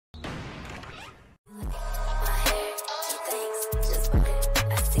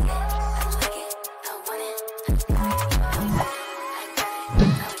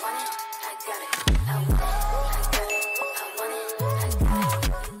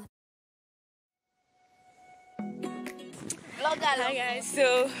Hi guys,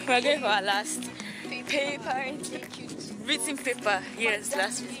 so we're going for our last paper, written paper. Yes,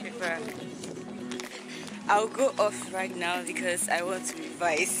 last written paper. I'll go off right now because I want to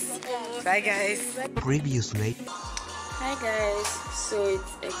revise. Bye guys. Previously. Hi guys, so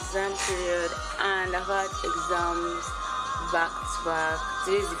it's exam period and I've had exams back to back.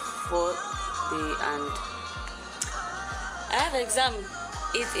 Today is the 4th day and I have exam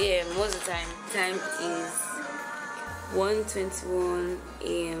 8 a.m. most of the time. Time is 1:21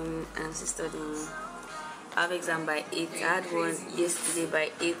 a.m. and I'm still studying. I have exam by 8. I had one yesterday by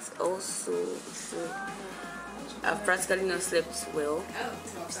 8 also. So I've practically not slept well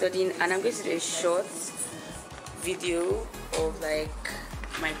studying, and I'm going to do a short video of like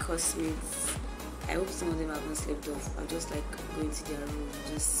my classmates. I hope some of them have not slept off. I'll just like go into their room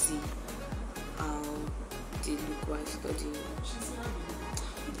and just see how they look while studying.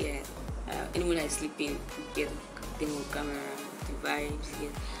 Yeah, anyone that's sleeping, get them on camera, the vibes.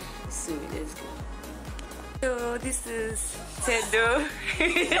 Yeah, so let's go. So this is Tedo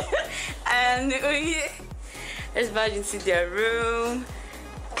and let's barge into their room.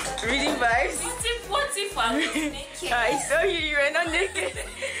 Reading vibes. What if I'm naked? I saw you were not naked.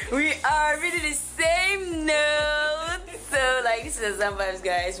 We are reading the same notes. So like this is exam vibes,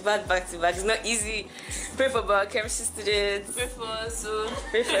 guys. Back to back. It's not easy. Pray for biochemistry students. Pray for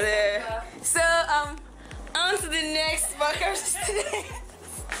Pray for them. So on to the next biochemistry student.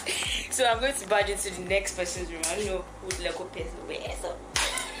 So I'm going to barge into the next person's room. I don't know who's like a person where. So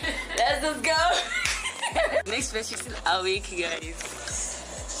let's just go. Next person is still awake, guys.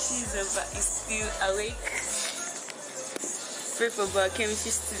 She's still awake. Pray for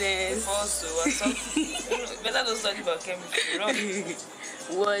biochemistry students. Also, better don't study biochemistry.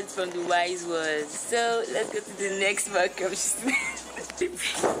 Words from the wise words. So let's go to the next biochemistry student.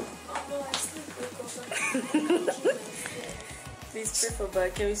 Please pray for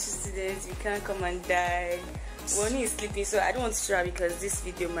biochemistry students. You can't come and die. One is sleeping, so I don't want to try because this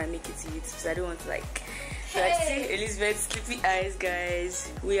video might make it to YouTube. So I don't want to like see Elizabeth's sleepy eyes, guys.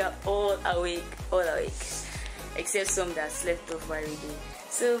 We are all awake, except some that slept off while reading.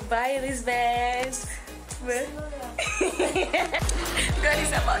 So bye, Elizabeth. God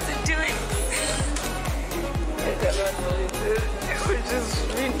is about to do it. We're just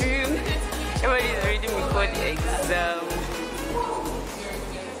reading. Everybody's reading before the exam.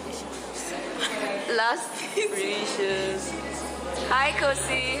 Last revisions. Hi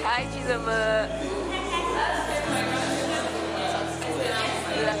Kosi, hi Chizoma.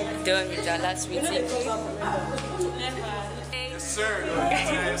 Done with our last meeting. Yes, sir.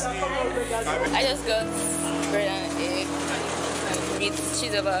 I just got bread and egg with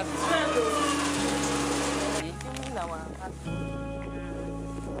Chizoma.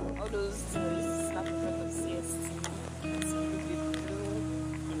 All those snap in front of CS.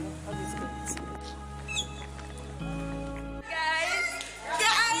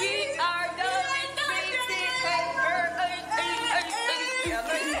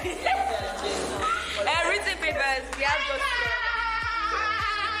 Written papers, we have got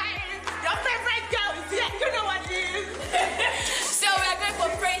your favorite girl is here, you know what it is. So we are going for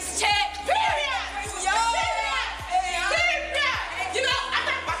French check. Period! Yo! Period! You know, I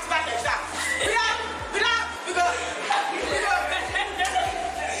can't pass back like that.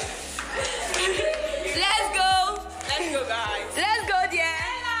 Let's go, guys. Let's go,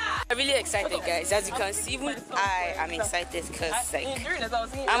 yeah. I'm really excited, guys. As you can see, even I am excited because like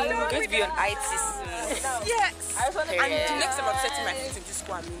I'm going to be on IT soon. Yes. And the next time I'm setting my feet in this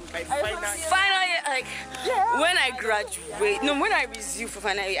one, finally, like when I graduate, when I resume for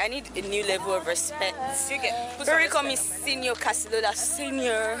final year, I need a new level of respect. Very call me senior Casiloda,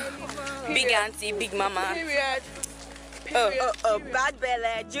 senior, big auntie, big mama. Oh, bad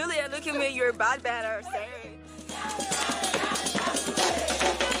belly. Julia, look at me, you're a bad belly.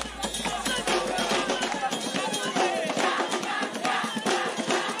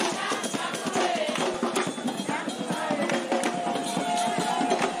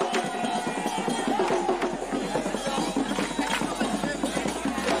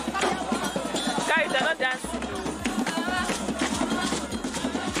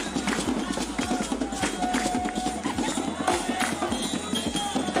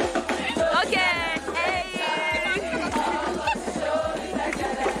 Okay, hey.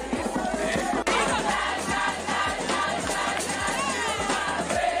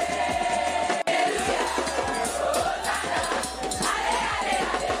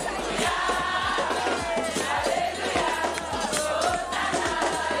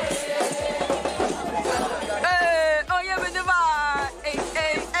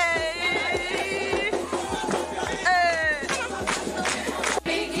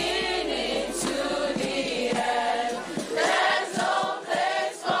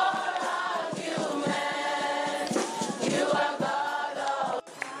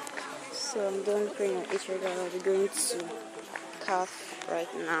 So I'm done praying at Attribution. I'll be going to calf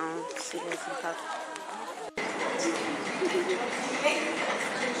right now. See there's some calf.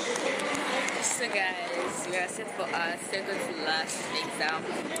 So guys, we are set for our second to last exam.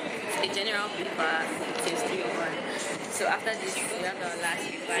 It's a general paper, test 301. So after this, we have our last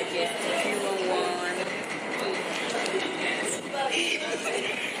paper, test 311.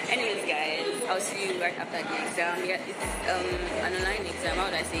 Anyways guys, I'll see you right after the exam. Yeah, it's an online exam. How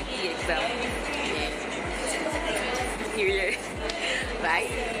would I say? E-exam. Yeah. Here. Bye.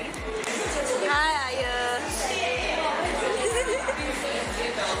 Hi, Aya.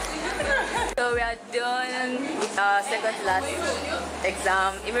 So we are done with our second to last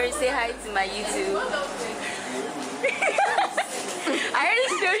exam. Emery, say hi to my YouTube. I already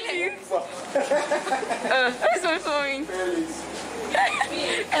showed you. That's one for me.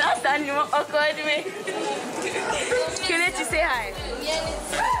 And I'm standing more awkward way. Can you let you say hi?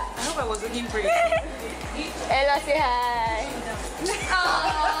 I hope I was looking for you. Ella, say hi.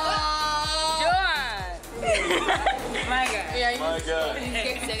 Joan. My God. Yeah, My God.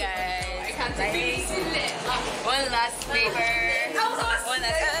 say guys. I can't take it. One last paper. One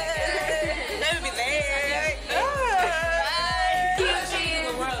last paper. Let me be there.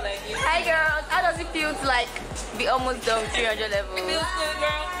 Hi girls. How does it feel to like be almost done 300 level? It feels good,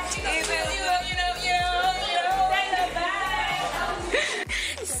 girl. It feels good,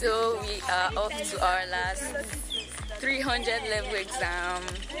 So we are off to our last 300 level exam.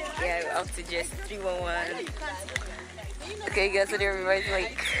 Yeah, we're off to just 311. Okay guys, so everybody's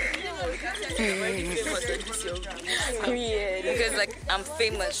like weird because like I'm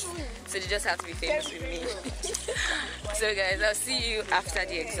famous, so they just have to be famous with me. So guys, I'll see you after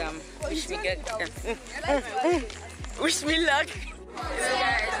the exam. Wish me good. Wish me luck. So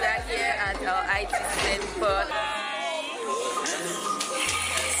guys, we're here at our IT center.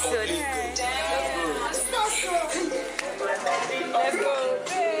 So let's go.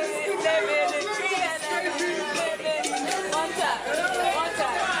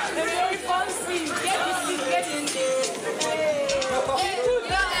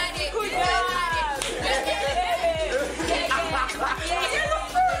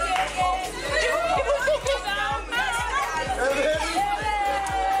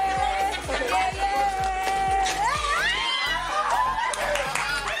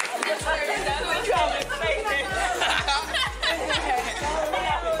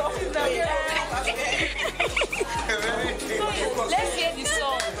 Let's hear the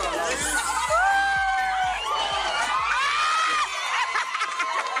song.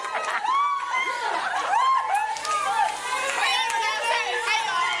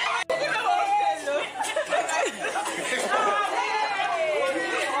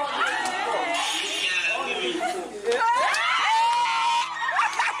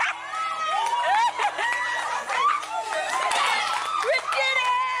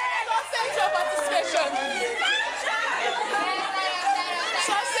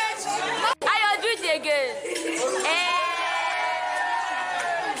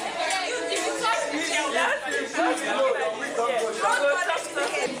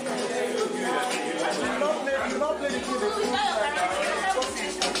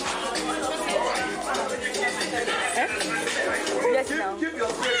 Yes, now.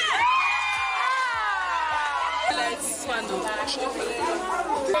 Let's swindle. And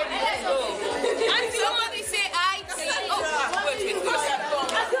somebody say I see. Oh, wait.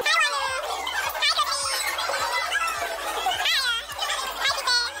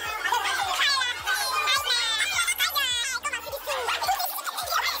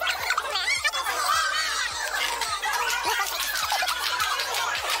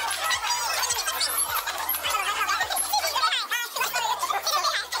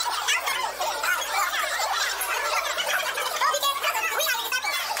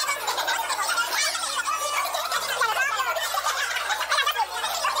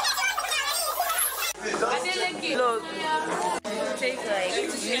 Look, take like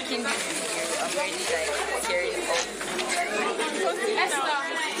making this video, I'm already like tearing up. Esther,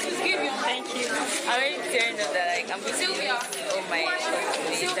 just give you. Thank you. I'm already tearing up that like I'm going to use all my short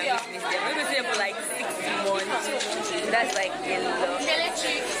videos. I'm going to see them for like 6 months. That's like a lot.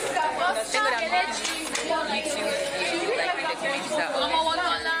 Thank God I'm making YouTube videos like with the communities that all my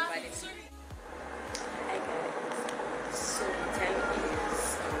So the time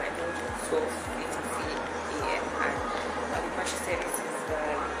is my 12:50 a.m. and I'll be watching services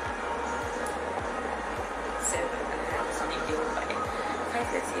by 7 and I have to leave the room by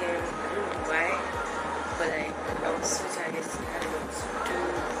 5:30 a.m. I don't know why, but like I was so tired yesterday. I had a lot to do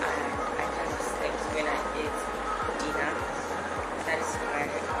and I kind of slept when I ate dinner. That is why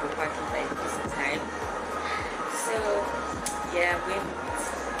I'm packing like going